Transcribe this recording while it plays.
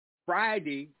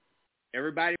Friday,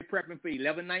 everybody prepping for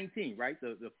 11/19, right?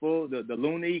 The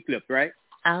lunar eclipse, right?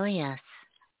 Oh, yes.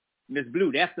 Miss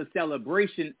Blue, that's the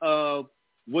celebration of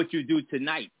what you do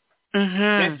tonight. Mm-hmm.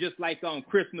 That's just like on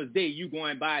Christmas Day, you go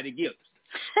and buy the gifts.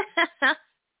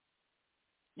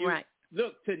 Right.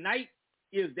 Look, tonight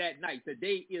is that night.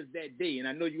 Today is that day. And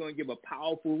I know you're going to give a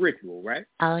powerful ritual, right?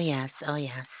 Oh, yes. Oh,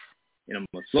 yes. And I'm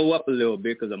going to slow up a little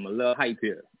bit because I'm a little hype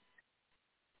here.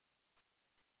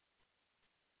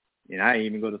 And I ain't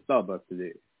even go to Starbucks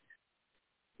today.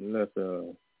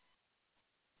 So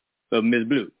Miss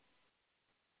Blue,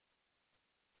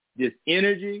 this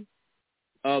energy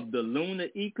of the lunar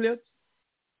eclipse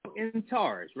in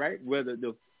Taurus, right? Whether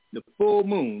the full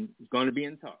moon is going to be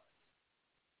in Taurus.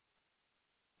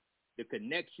 The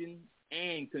connection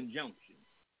and conjunction.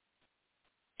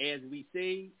 As we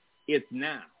say, it's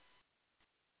now.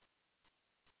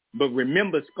 But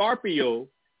remember, Scorpio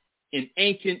in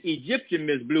ancient Egyptian,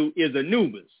 Miss Blue, is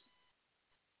Anubis.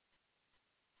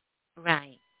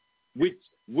 Right.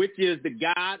 Which is the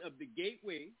god of the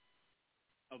gateway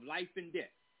of life and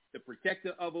death, the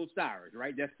protector of Osiris,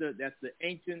 right? That's the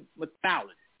ancient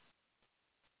mythology.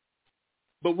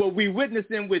 But what we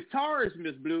witnessing with Taurus,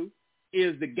 Miss Blue,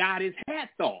 is the goddess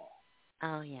Hathor.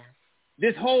 Oh, yes.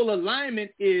 This whole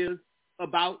alignment is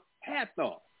about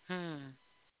Hathor,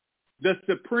 the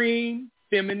supreme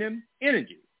feminine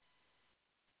energy.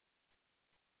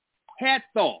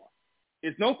 Hathor.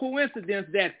 It's no coincidence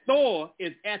that Thor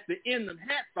is at the end of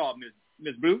Hathor,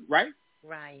 Miss Blue, right?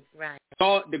 Right, right.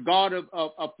 The god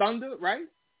of thunder, right?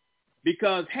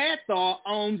 Because Hathor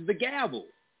owns the gavel.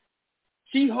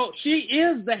 She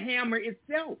is the hammer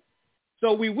itself.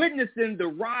 So we're witnessing the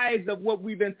rise of what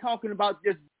we've been talking about,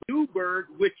 this new bird,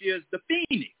 which is the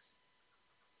phoenix.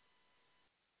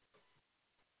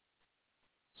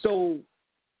 So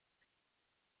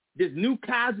this new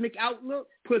cosmic outlook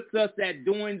puts us at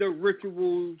doing the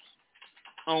rituals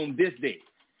on this day.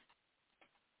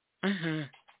 Mm-hmm.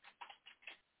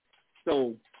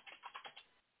 So,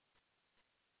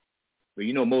 but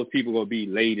you know, most people going to be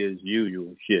late as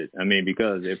usual shit. I mean,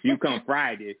 because if you come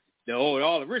Friday,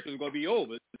 all the rituals are going to be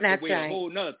over. That's wait right. a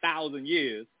whole another 1,000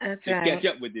 years to right. catch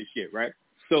up with this shit, right?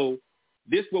 So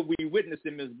this what we witnessed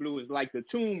in Miss Blue is like the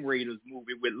Tomb Raiders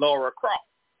movie with Laura Croft.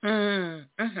 Yeah,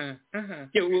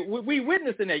 we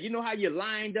witnessing that. You know how you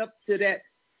lined up to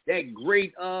that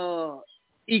great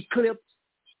eclipse,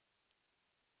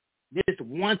 this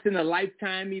once in a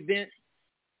lifetime event,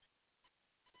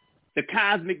 the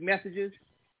cosmic messages.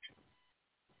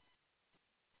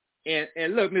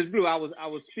 And look, Miss Blue, I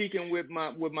was speaking with my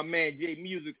man Jay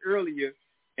Music earlier,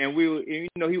 and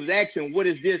he was asking, what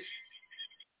is this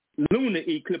lunar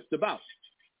eclipse about?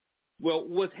 Well,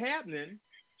 what's happening,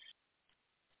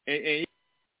 and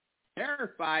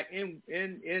clarify and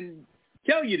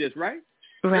tell you this, right?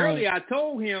 Earlier I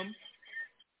told him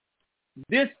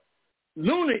this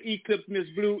lunar eclipse, Miss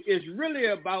Blue, is really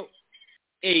about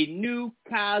a new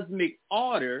cosmic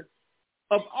order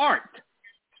of art.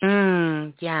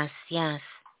 Yes, yes.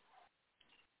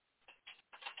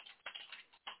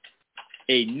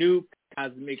 A new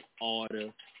cosmic order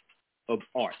of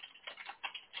art.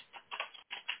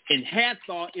 And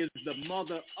Hathor is the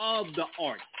mother of the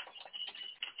art.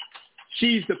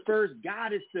 She's the first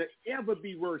goddess to ever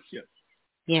be worshipped.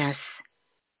 Yes.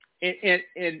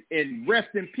 And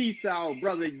rest in peace, our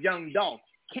brother Young Dolph,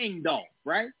 King Dolph,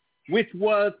 right? Which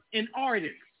was an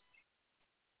artist.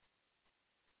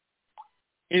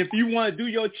 And if you want to do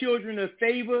your children a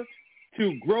favor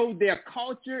to grow their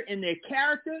culture and their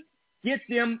character, get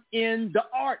them in the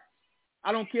arts.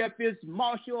 I don't care if it's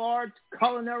martial arts,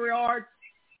 culinary arts,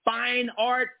 fine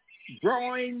art,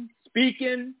 drawing,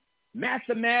 speaking,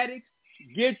 mathematics.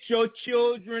 Get your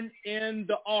children in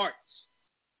the arts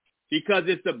because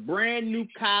it's a brand new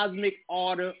cosmic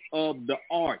order of the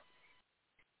arts.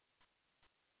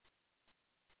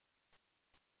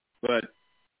 But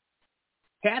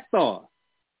Hathor,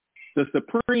 the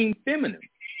supreme feminine,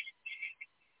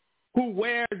 who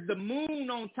wears the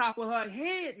moon on top of her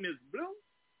head, Miss Blue.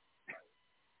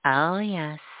 Oh,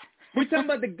 yes. We're talking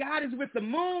about the goddess with the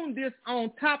moon this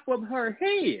on top of her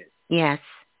head. Yes.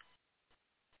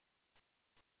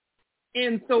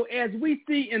 And so as we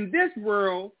see in this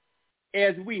world,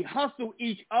 as we hustle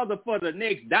each other for the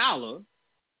next dollar,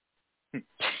 and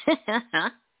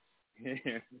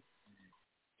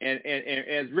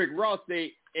as Rick Ross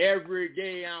say, every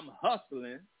day I'm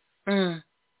hustling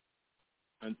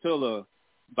until a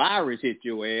virus hit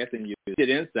your ass and you sit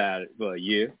inside it for a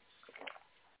year.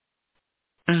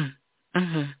 And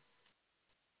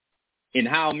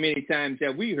how many times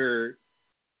have we heard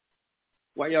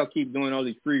Why y'all keep doing all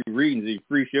these free readings, these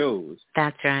free shows?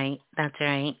 That's right. That's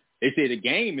right. They say the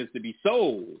game is to be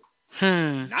sold,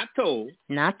 not told.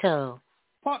 Not told.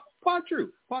 Part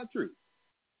true.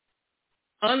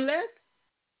 Unless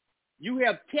you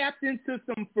have tapped into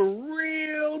some for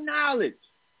real knowledge.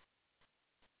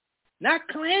 Not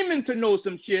claiming to know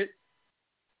some shit.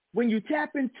 When you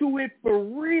tap into it for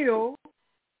real,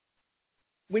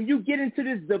 when you get into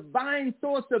this divine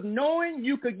source of knowing,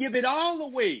 you could give it all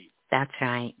away. That's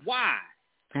right. Why?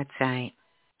 That's right.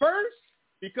 First,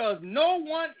 because no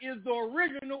one is the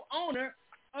original owner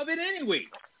of it anyway.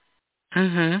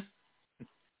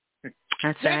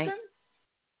 That's Second, right.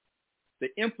 the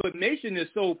information is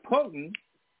so potent,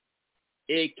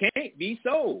 it can't be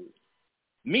sold,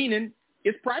 meaning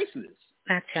it's priceless.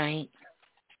 That's right.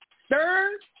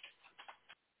 Third,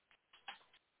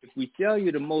 if we tell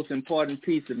you the most important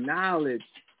piece of knowledge,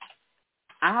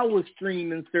 our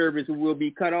streaming service will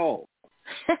be cut off.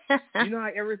 You know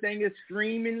how everything is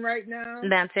streaming right now?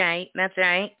 That's right. That's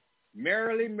right.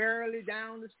 Merrily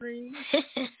down the stream.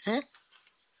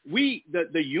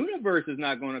 The universe is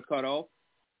not going to cut off.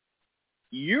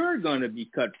 You're going to be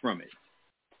cut from it.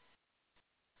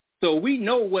 So we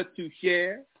know what to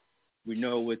share. We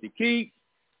know what to keep.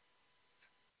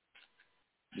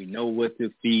 We know what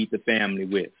to feed the family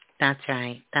with. That's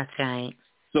right. That's right.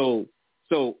 So,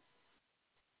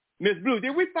 Miss Blue,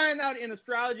 did we find out in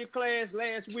astrology class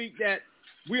last week that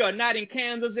we are not in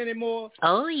Kansas anymore?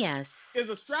 Oh, yes. Is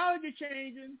astrology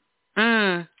changing?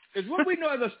 Mm. Is what we know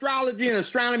as astrology and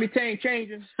astronomy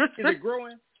changing? Is it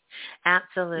growing?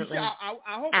 Absolutely. I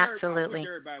hope Absolutely.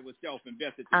 everybody was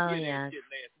self-invested to Oh, hear yes. that shit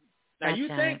last week. Now, That's you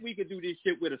right. think we could do this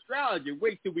shit with astrology?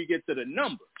 Wait till we get to the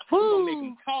numbers. Woo. We're going to make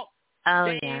them talk, Oh,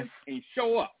 dance, yes. and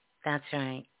show up. That's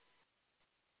right.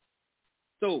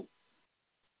 So,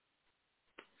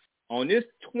 on this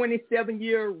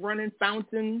 27-year running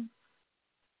fountain,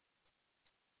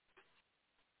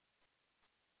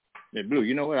 Miss Blue,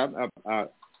 you know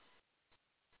what?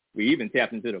 We even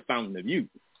tapped into the fountain of youth.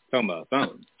 Talking about a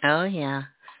fountain. Oh, yeah.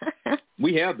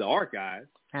 We have the archive,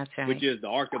 That's right. which is the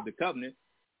Ark of the Covenant.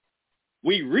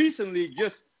 We recently,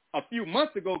 just a few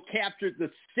months ago, captured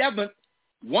the seventh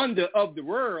wonder of the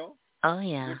world. Oh,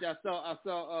 yeah. Which I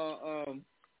saw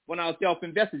when I was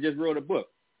self-invested, just wrote a book.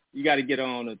 You got to get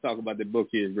on and talk about the book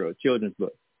he just wrote, children's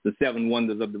book, The Seven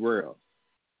Wonders of the World.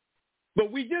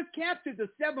 But we just captured the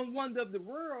seventh wonder of the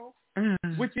world,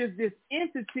 which is this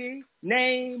entity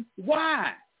named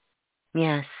Y.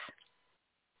 Yes.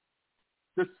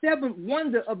 The seventh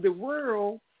wonder of the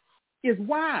world is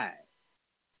Y.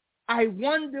 I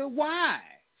wonder why.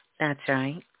 That's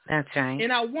right. That's right.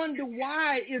 And I wonder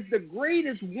why is the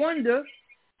greatest wonder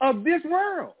of this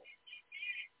world.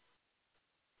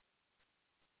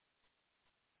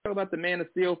 Talk about the Man of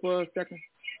Steel for a second.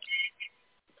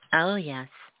 Oh, yes.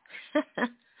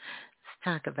 Let's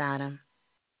talk about him.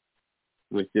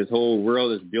 Which this whole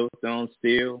world is built on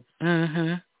steel.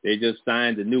 Mm-hmm. They just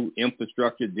signed a new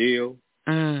infrastructure deal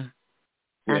in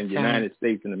the United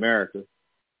States and America.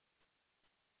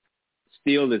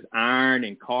 Steel is iron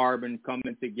and carbon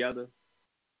coming together.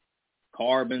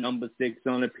 Carbon number 6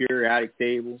 on the periodic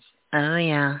table. Oh,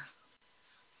 yeah.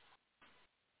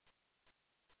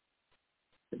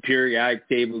 The periodic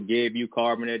table gave you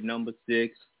carbon at number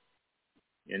 6,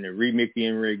 and the remix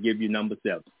in give you number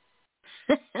 7.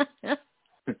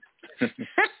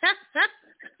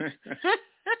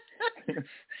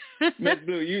 Miss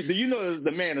Blue, do you know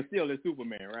the Man of Steel is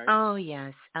Superman, right? Oh,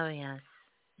 yes. Oh, yes.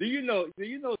 Do you know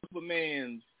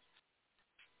Superman's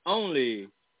only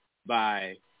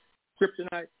by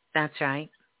kryptonite? That's right.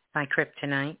 By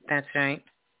kryptonite. That's right.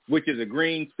 Which is a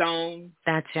green stone.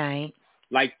 That's right.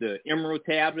 Like the emerald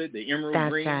tablet, the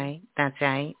emerald green. That's right. That's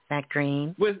right. That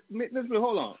green. Miss Blue,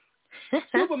 hold on.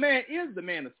 Superman is the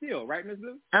Man of Steel, right, Miss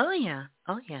Blue? Oh, yeah.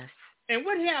 Oh, yes. And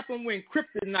what happened when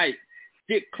kryptonite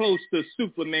get close to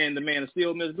Superman, the Man of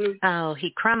Steel, Miss Blue? Oh,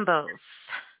 he crumbles.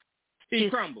 He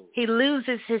crumbles. He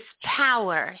loses his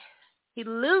power. He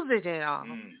loses it all.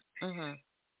 Mm-hmm.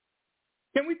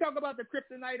 Can we talk about the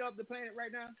kryptonite of the planet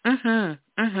right now?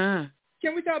 Mm-hmm. Mm-hmm.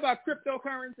 Can we talk about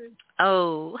cryptocurrency?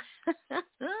 Oh.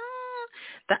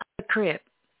 The crypt.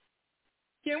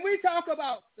 Can we talk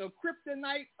about the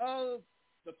kryptonite of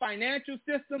the financial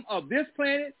system of this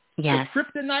planet? Yes. The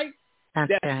kryptonite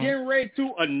that's right. getting ready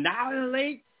to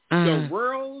annihilate the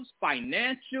world's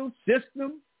financial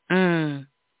system?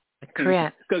 The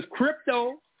crypt. Because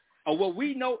crypto, or what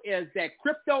we know as that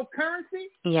cryptocurrency,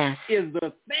 yes, is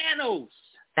the Thanos.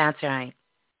 That's right.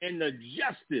 And the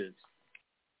justice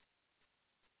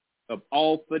of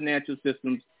all financial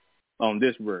systems on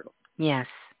this world. Yes.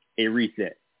 A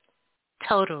reset.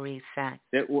 Total reset.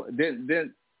 Then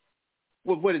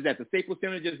what is that? The Staples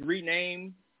Center just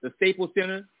renamed the Staples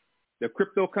Center, the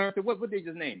cryptocurrency. What they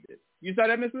just named it? You saw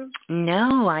that, Miss Liz?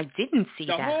 No, I didn't see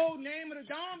the that. The whole name of the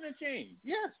dome has changed.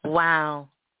 Yes. Wow.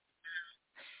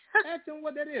 Ask them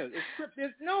what that is.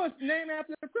 It's named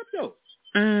after the crypto.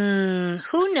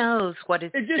 Who knows what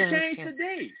it's It just changed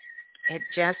today. It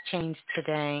just changed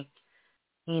today.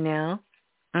 You know?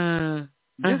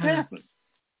 Just happened.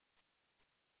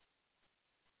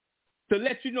 To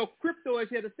let you know, crypto is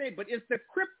here to stay, but it's the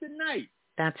kryptonite.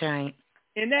 That's right.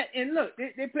 And look,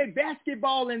 they play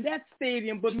basketball in that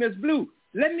stadium, but Miss Blue,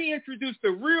 let me introduce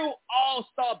the real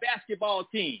all-star basketball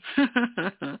team.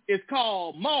 It's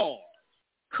called Mars.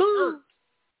 Who? Earth,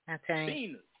 that's right.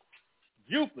 Venus,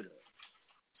 Jupiter,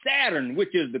 Saturn,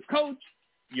 which is the coach,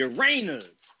 Uranus,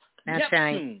 that's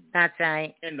Neptune, right. That's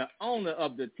right. and the owner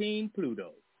of the team,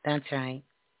 Pluto. That's right.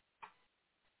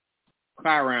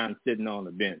 Chiron sitting on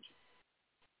the bench.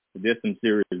 There's some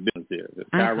serious business here.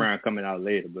 Chiron coming out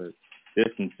later, but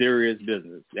there's some serious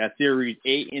business. That's series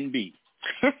A and B.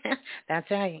 That's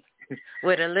right.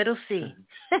 With a little C.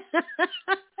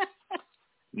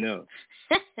 No.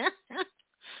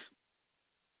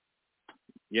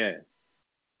 Yeah.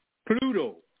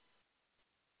 Pluto,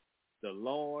 the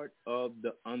Lord of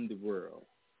the underworld.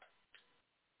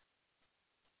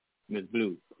 Miss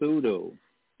Blue, Pluto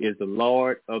is the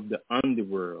Lord of the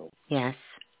underworld. Yes.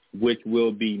 Which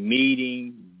will be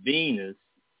meeting Venus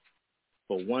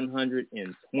for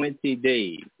 120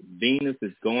 days. Venus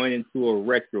is going into a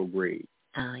retrograde.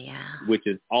 Oh, yeah. Which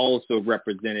is also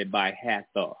represented by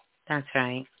Hathor. That's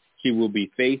right. She will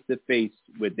be face-to-face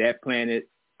with that planet,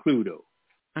 Pluto.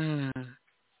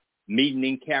 Meeting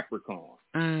in Capricorn.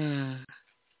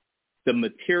 The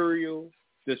material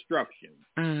destruction.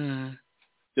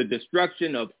 The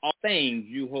destruction of all things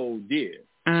you hold dear.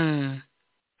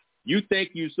 You think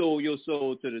you sold your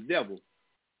soul to the devil.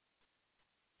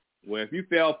 Well, if you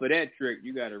fell for that trick,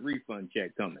 you got a refund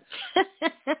check coming.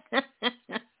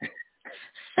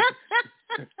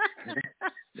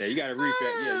 Yeah, you got a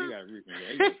refund. Yeah, you got a refund.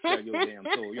 Yeah, you got to sell your damn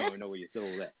soul. You don't even know where your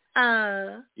soul at.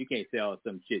 You can't sell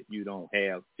some shit you don't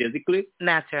have physically.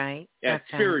 That's right. That's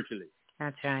spiritually.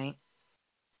 Right. That's right.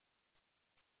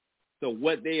 So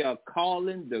what they are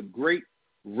calling the Great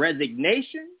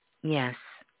Resignation? Yes.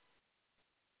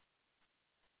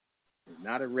 It's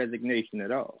not a resignation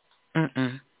at all.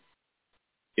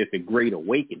 It's a great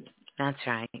awakening. That's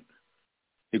right.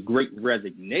 The Great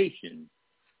Resignation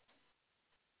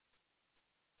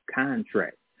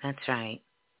contract. That's right.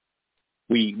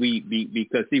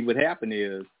 Because see what happened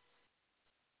is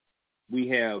we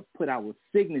have put our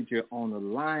signature on the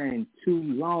line too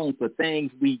long for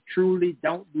things we truly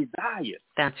don't desire.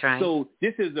 That's right. So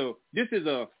this is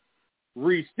a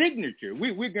re-signature.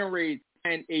 We're getting ready to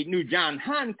find a new John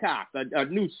Hancock, a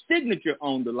new signature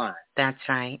on the line. That's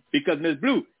right. Because Ms.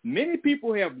 Blue, many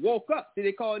people have woke up. See,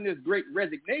 they call it this Great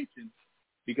Resignation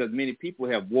because many people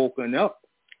have woken up.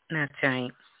 That's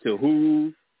right. To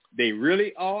who they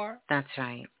really are. That's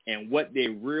right. And what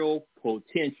their real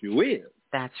potential is.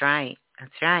 That's right.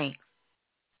 That's right.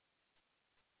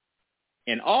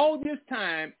 And all this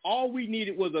time, all we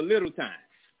needed was a little time.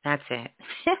 That's it.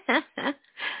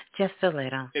 Just a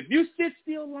little. If you sit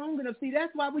still long enough, see,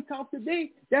 that's why we talk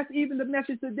today. That's even the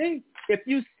message today. If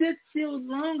you sit still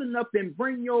long enough and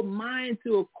bring your mind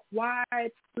to a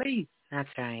quiet place. That's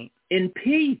right. In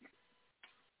peace.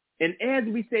 And as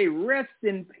we say, rest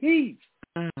in peace.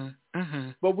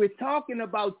 But we're talking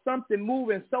about something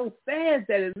moving so fast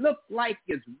that it looks like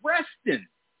it's resting.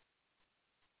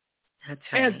 That's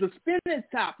right. As the spinning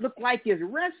top looks like it's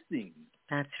resting.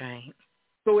 That's right.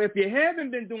 So if you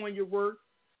haven't been doing your work,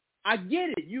 I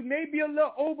get it. You may be a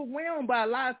little overwhelmed by a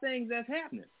lot of things that's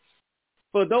happening.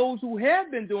 For those who have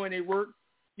been doing their work,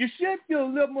 you should feel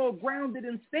a little more grounded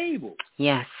and stable.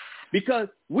 Yes. Because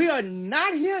we are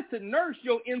not here to nurse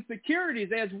your insecurities,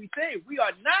 as we say. We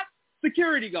are not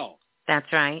security guards.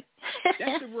 That's right.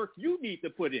 That's the work you need to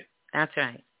put in. That's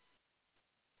right.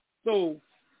 So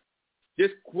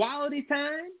this quality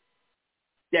time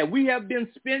that we have been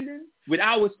spending with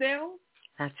ourselves.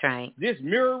 That's right. This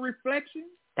mirror reflection.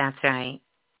 That's right.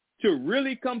 To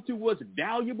really come to what's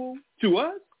valuable to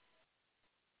us.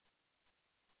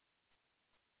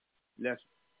 Let's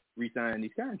re-sign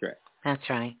these contracts. That's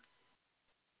right.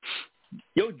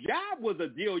 Your job was a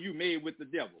deal you made with the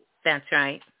devil. That's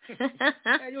right.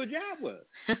 Yeah, your job was.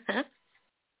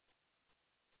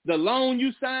 The loan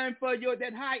you signed for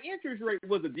that high interest rate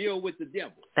was a deal with the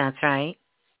devil. That's right.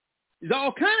 There's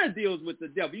all kinds of deals with the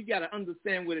devil. You got to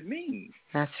understand what it means.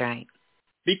 That's right.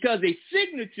 Because a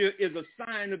signature is a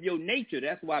sign of your nature.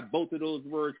 That's why both of those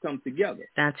words come together.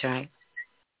 That's right.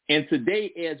 And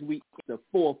today, as we the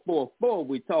 444,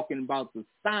 we're talking about the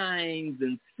signs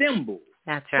and symbols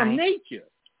That's right. from nature.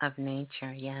 Of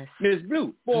nature, yes. Ms.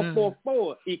 Blue,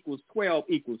 444 equals 12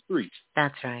 equals 3.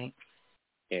 That's right.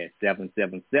 At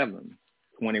 777,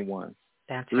 21,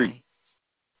 That's 3. right.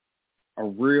 A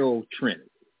real trinity.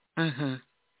 Mm-hmm.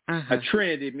 Mm-hmm. A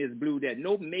trinity, Ms. Blue, that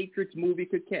no Matrix movie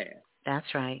could cast. That's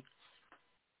right.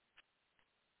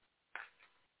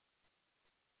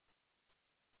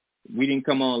 We didn't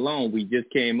come on alone. We just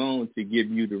came on to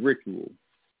give you the ritual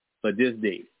for this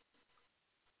day.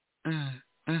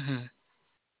 Mm-hmm.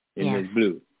 In Yes. Ms.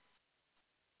 Blue.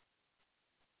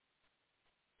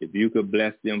 If you could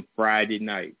bless them Friday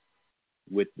night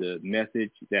with the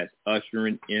message that's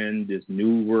ushering in this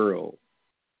new world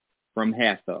from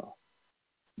Hathor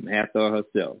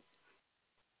herself.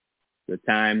 The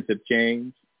times have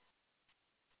changed.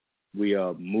 We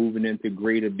are moving into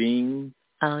greater beings.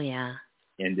 Oh, yeah.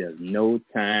 And there's no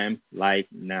time like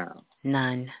now.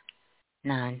 None.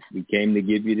 We came to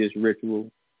give you this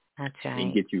ritual. That's right.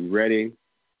 And get you ready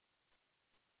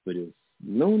for this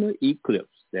lunar eclipse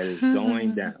that is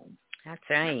going down. That's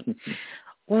right.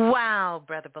 Wow,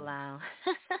 Brother Bilal.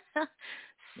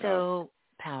 So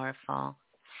powerful.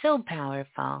 So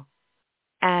powerful.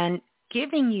 And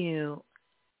giving you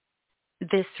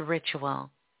this ritual,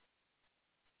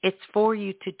 it's for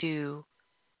you to do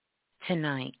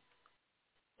tonight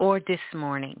or this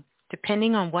morning,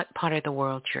 depending on what part of the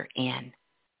world you're in.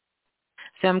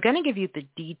 So I'm going to give you the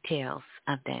details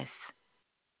of this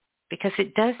because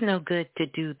it does no good to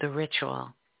do the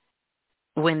ritual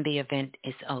when the event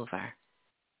is over.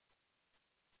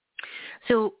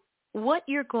 So what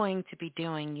you're going to be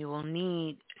doing, you will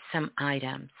need some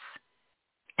items,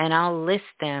 and I'll list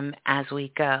them as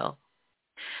we go.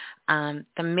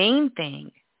 The main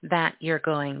thing that you're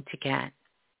going to get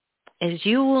is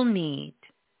you will need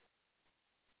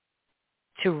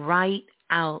to write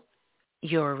out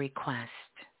your request.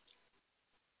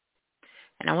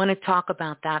 And I want to talk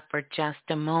about that for just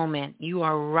a moment. You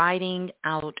are writing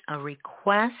out a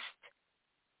request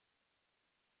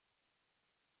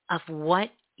of what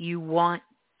you want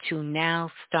to now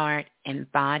start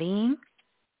embodying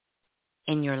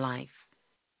in your life.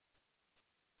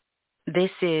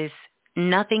 This is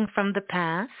nothing from the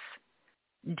past.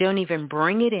 Don't even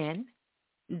bring it in.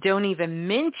 Don't even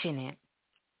mention it,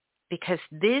 because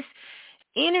this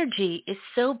energy is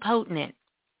so potent.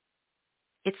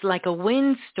 It's like a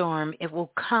windstorm. It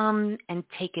will come and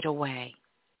take it away.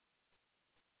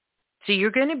 So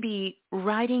you're going to be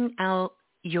writing out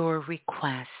your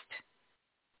request.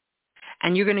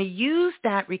 And you're going to use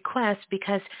that request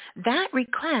because that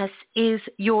request is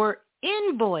your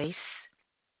invoice.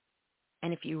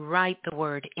 And if you write the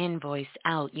word invoice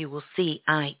out, you will see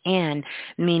IN,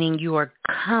 meaning you are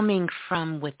coming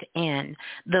from within,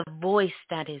 the voice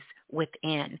that is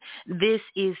within. This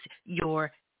is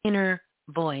your inner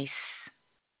voice.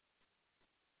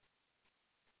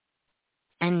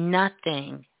 And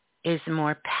nothing is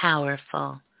more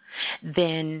powerful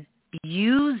than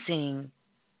using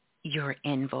your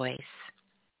invoice.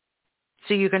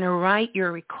 So you're going to write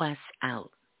your request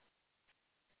out.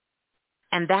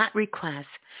 And that request,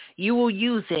 you will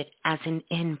use it as an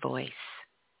invoice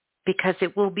because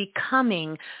it will be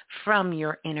coming from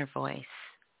your inner voice.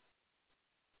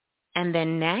 And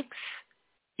then next,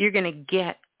 you're going to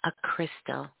get a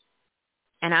crystal.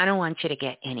 And I don't want you to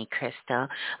get any crystal.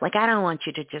 Like, I don't want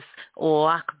you to just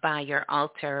walk by your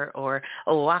altar or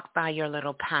walk by your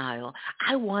little pile.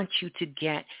 I want you to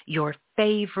get your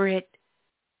favorite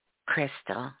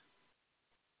crystal.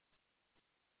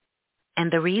 And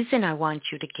the reason I want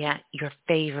you to get your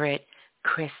favorite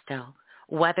crystal,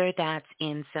 whether that's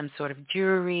in some sort of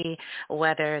jewelry,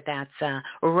 whether that's a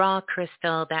raw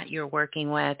crystal that you're working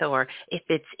with, or if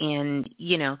it's in,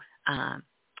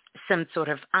 some sort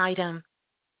of item,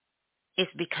 is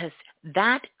because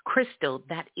that crystal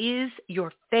that is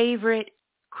your favorite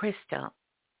crystal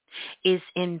is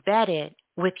embedded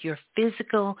with your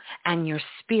physical and your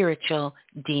spiritual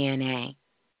DNA.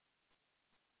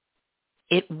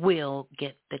 It will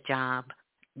get the job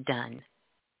done.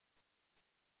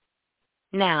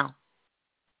 Now,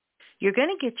 you're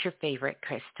going to get your favorite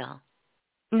crystal.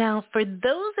 Now, for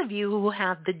those of you who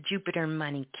have the Jupiter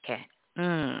Money Kit,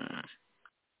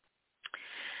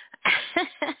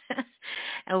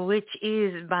 which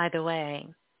is, by the way,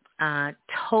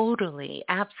 totally,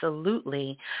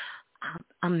 absolutely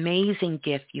amazing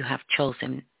gift you have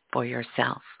chosen for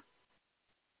yourself.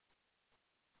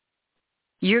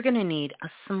 You're going to need a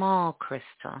small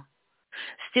crystal,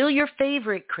 Still your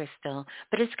favorite crystal,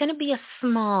 but it's going to be a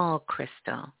small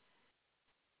crystal.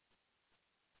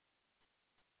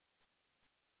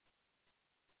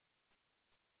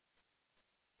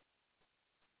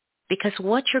 Because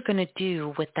what you're going to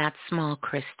do with that small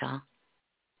crystal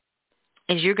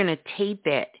is you're going to tape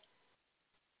it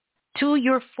to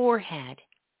your forehead,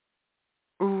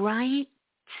 right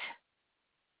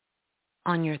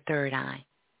on your third eye.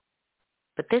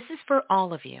 But this is for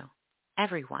all of you,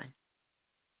 everyone.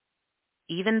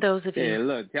 Even those of you. Yeah,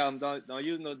 look, tell them don't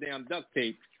use no damn duct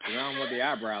tape because I don't want the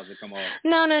eyebrows to come off.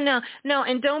 No,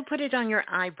 and don't put it on your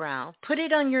eyebrow. Put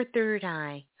it on your third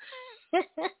eye.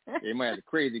 You might have to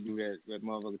crazy do that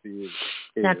motherfucker to you.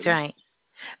 That's right.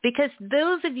 Because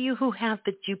those of you who have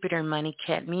the Jupiter Money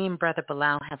Kit, me and Brother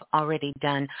Bilal have already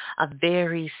done a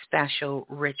very special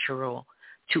ritual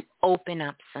to open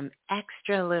up some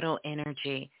extra little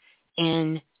energy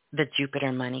in the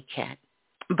Jupiter Money Kit.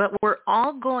 But we're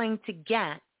all going to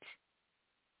get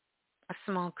a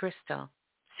small crystal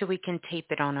so we can tape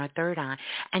it on our third eye.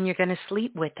 And you're going to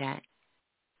sleep with it.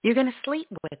 You're going to sleep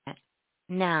with it.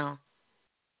 Now,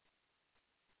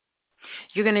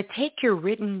 you're going to take your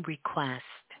written request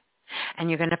and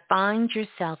you're going to find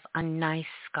yourself a nice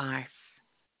scarf.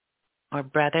 Or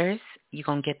brothers, you're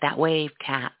going to get that wave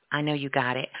cap. I know you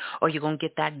got it. Or you're going to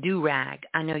get that do-rag.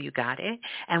 I know you got it.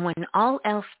 And when all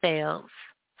else fails,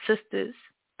 sisters,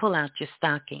 pull out your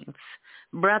stockings.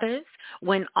 Brothers,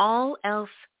 when all else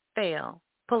fails,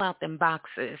 pull out them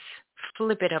boxes,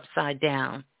 flip it upside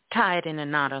down, tie it in a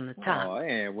knot on the top, I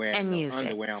ain't wearing no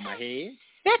underwear on my head.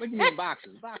 What do you mean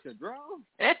boxes? Boxes, bro?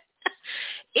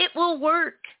 It will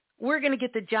work. We're going to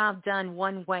get the job done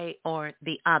one way or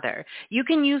the other. You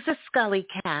can use a Scully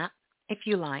cap if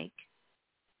you like,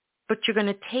 but you're going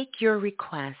to take your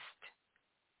request,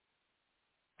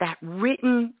 that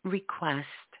written request,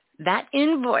 that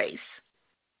invoice,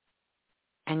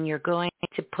 and you're going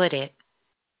to put it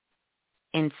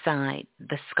inside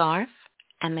the scarf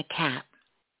and the cap.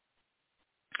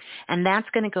 And that's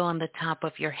going to go on the top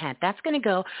of your head. That's going to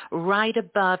go right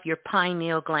above your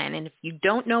pineal gland. And if you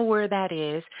don't know where that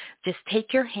is, just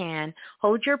take your hand,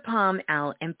 hold your palm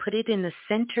out, and put it in the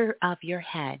center of your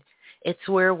head. It's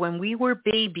where when we were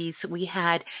babies, we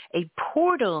had a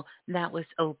portal that was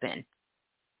open.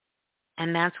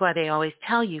 And that's why they always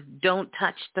tell you, don't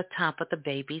touch the top of the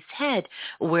baby's head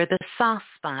where the soft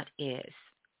spot is.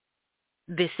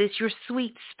 This is your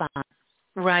sweet spot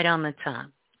right on the top.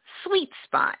 Sweet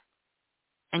spot.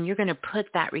 And you're going to put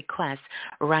that request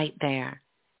right there.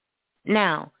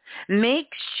 Now, make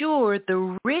sure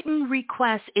the written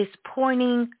request is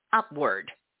pointing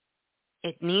upward.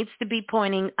 It needs to be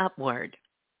pointing upward.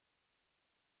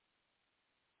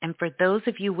 And for those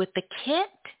of you with the kit,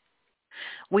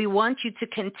 we want you to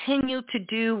continue to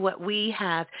do what we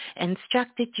have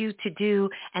instructed you to do,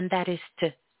 and that is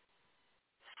to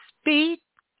speak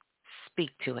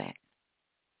to it.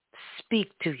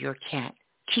 Speak to your cat.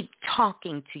 Keep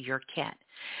talking to your cat.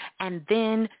 And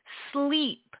then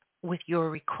sleep with your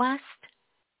request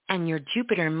and your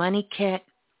Jupiter Money Kit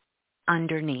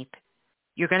underneath.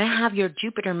 You're going to have your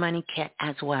Jupiter Money Kit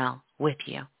as well with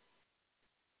you.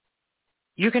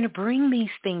 You're going to bring these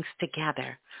things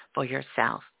together for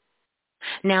yourself.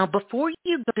 Now, before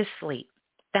you go to sleep,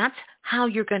 that's how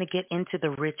you're going to get into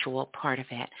the ritual part of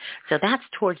it. So that's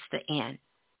towards the end.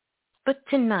 But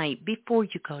tonight, before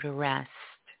you go to rest,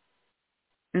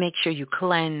 make sure you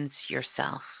cleanse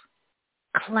yourself.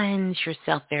 Cleanse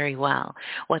yourself very well.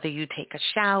 Whether you take a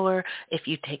shower, if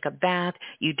you take a bath,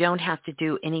 you don't have to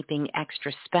do anything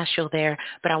extra special there,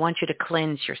 but I want you to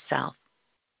cleanse yourself.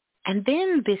 And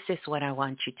then this is what I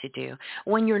want you to do.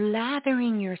 When you're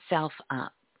lathering yourself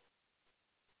up,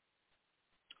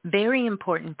 very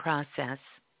important process.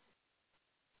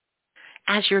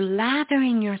 As you're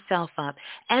lathering yourself up,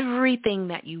 everything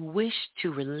that you wish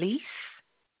to release,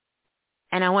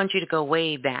 and I want you to go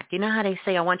way back. You know how they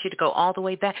say, I want you to go all the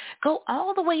way back? Go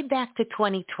all the way back to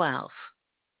 2012.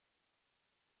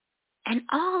 And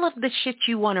all of the shit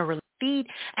you want to release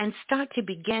and start to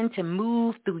begin to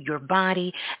move through your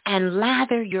body and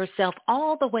lather yourself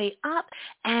all the way up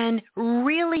and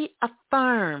really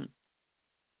affirm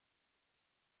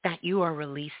that you are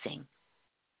releasing.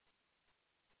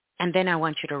 And then I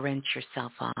want you to rinse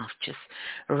yourself off. Just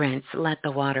rinse. Let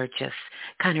the water just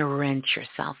kind of rinse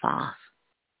yourself off.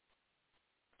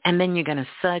 And then you're going to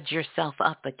suds yourself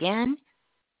up again.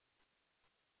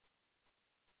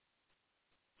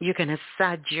 You're going to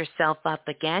suds yourself up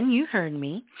again. You heard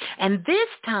me. And this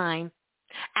time,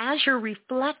 as you're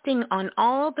reflecting on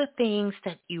all the things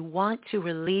that you want to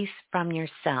release from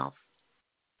yourself,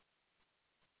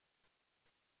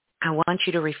 I want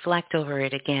you to reflect over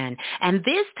it again. And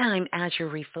this time, as you're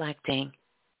reflecting,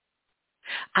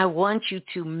 I want you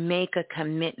to make a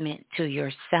commitment to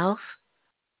yourself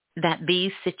that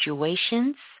these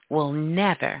situations will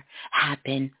never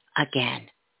happen again.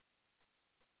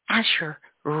 As you're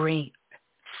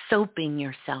soaping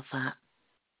yourself up,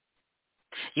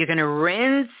 you're going to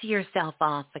rinse yourself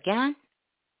off again.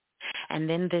 And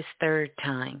then this third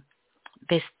time,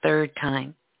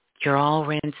 you're all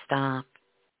rinsed off.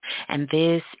 And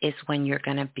this is when you're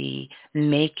going to be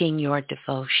making your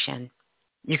devotion.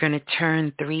 You're going to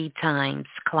turn 3 times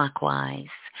clockwise.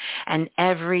 And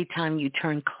every time you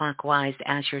turn clockwise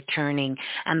as you're turning,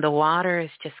 and the water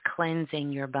is just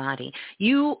cleansing your body,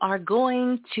 you are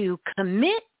going to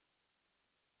commit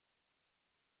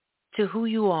to who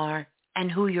you are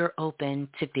and who you're open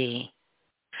to be.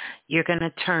 You're going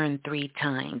to turn 3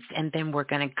 times, and then we're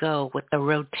going to go with the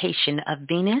rotation of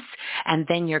Venus, and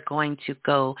then you're going to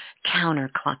go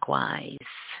counterclockwise.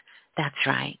 That's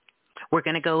right. We're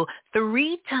going to go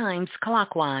 3 times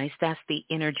clockwise. That's the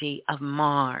energy of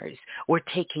Mars. We're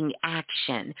taking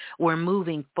action. We're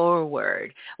moving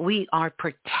forward. We are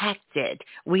protected.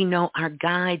 We know our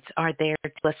guides are there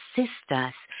to assist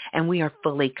us, and we are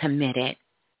fully committed.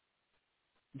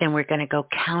 Then we're going to go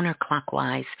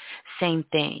counterclockwise. Same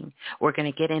thing. We're going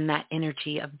to get in that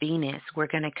energy of Venus. We're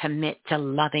going to commit to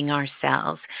loving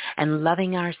ourselves and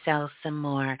loving ourselves some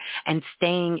more and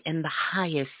staying in the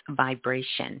highest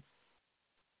vibration,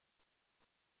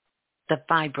 the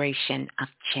vibration of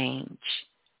change.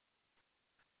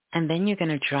 And then you're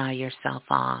going to dry yourself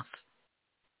off.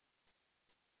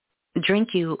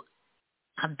 Drink you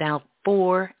about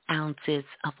 4 ounces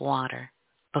of water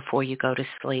before you go to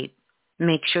sleep.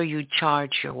 Make sure you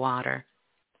charge your water.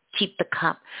 Keep the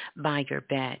cup by your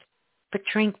bed, but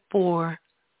drink 4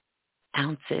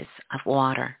 ounces of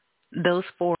water. Those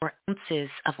 4 ounces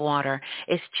of water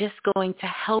is just going to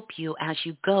help you as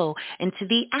you go into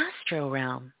the astral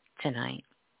realm tonight.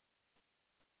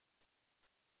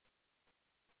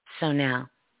 So now,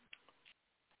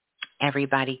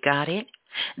 everybody got it?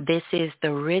 This is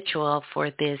the ritual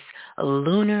for this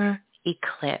lunar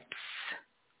eclipse.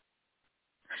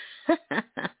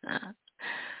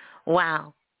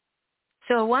 Wow.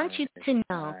 So I want you to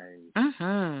know.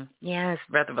 Nice. Yes,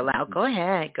 Brother Bilal. Go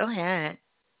ahead.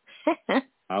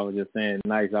 I was just saying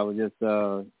nice. I was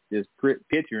just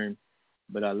picturing,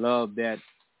 but I love that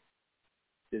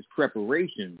this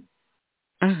preparation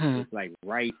is like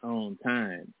right on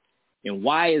time. And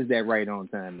why is that right on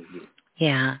time?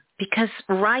 Yeah, because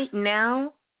right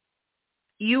now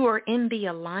you are in the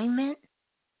alignment.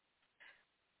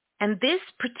 And this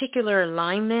particular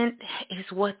alignment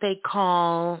is what they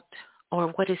call, or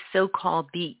what is so-called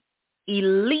the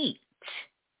elite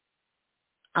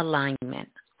alignment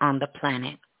on the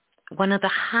planet. One of the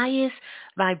highest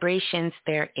vibrations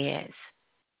there is.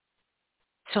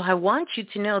 So I want you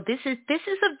to know this is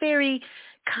a very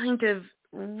kind of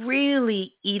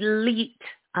really elite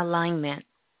alignment,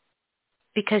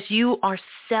 because you are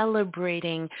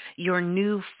celebrating your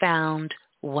newfound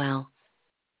wealth.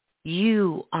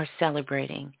 You are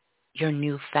celebrating your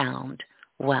newfound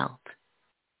wealth.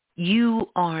 You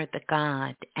are the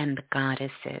god and the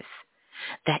goddesses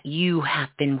that you have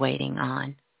been waiting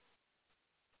on.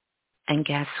 And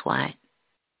guess what?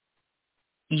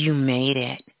 You made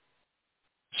it.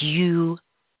 You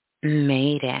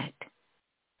made it.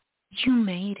 You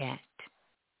made it.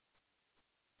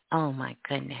 Oh my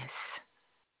goodness.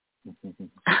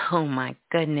 Oh my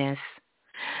goodness.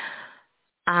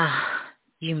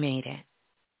 You made it.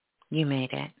 You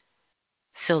made it.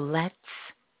 So let's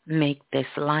make this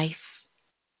life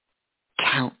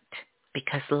count,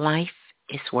 because life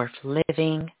is worth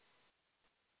living.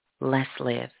 Let's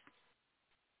live.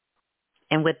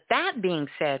 And with that being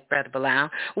said, Brother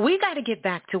Bilal, we got to get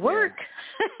back to work.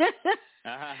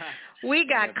 We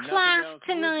got class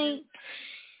tonight.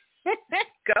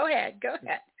 Go ahead.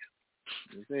 That's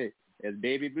it. As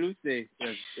Baby Blue says,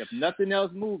 if nothing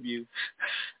else moves you,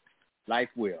 life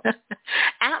will.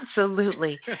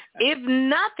 Absolutely. If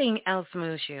nothing else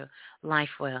moves you, life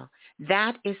will.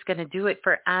 That is going to do it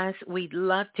for us. We'd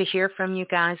love to hear from you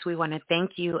guys. We want to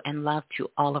thank you and love to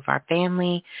all of our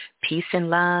family. Peace and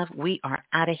love. We are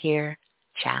out of here.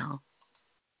 Ciao.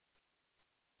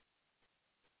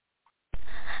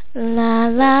 La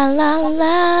la la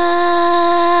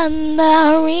la,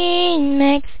 the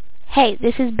remix. Hey,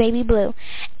 this is Baby Blue.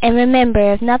 And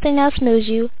remember, if nothing else moves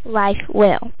you, life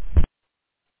will.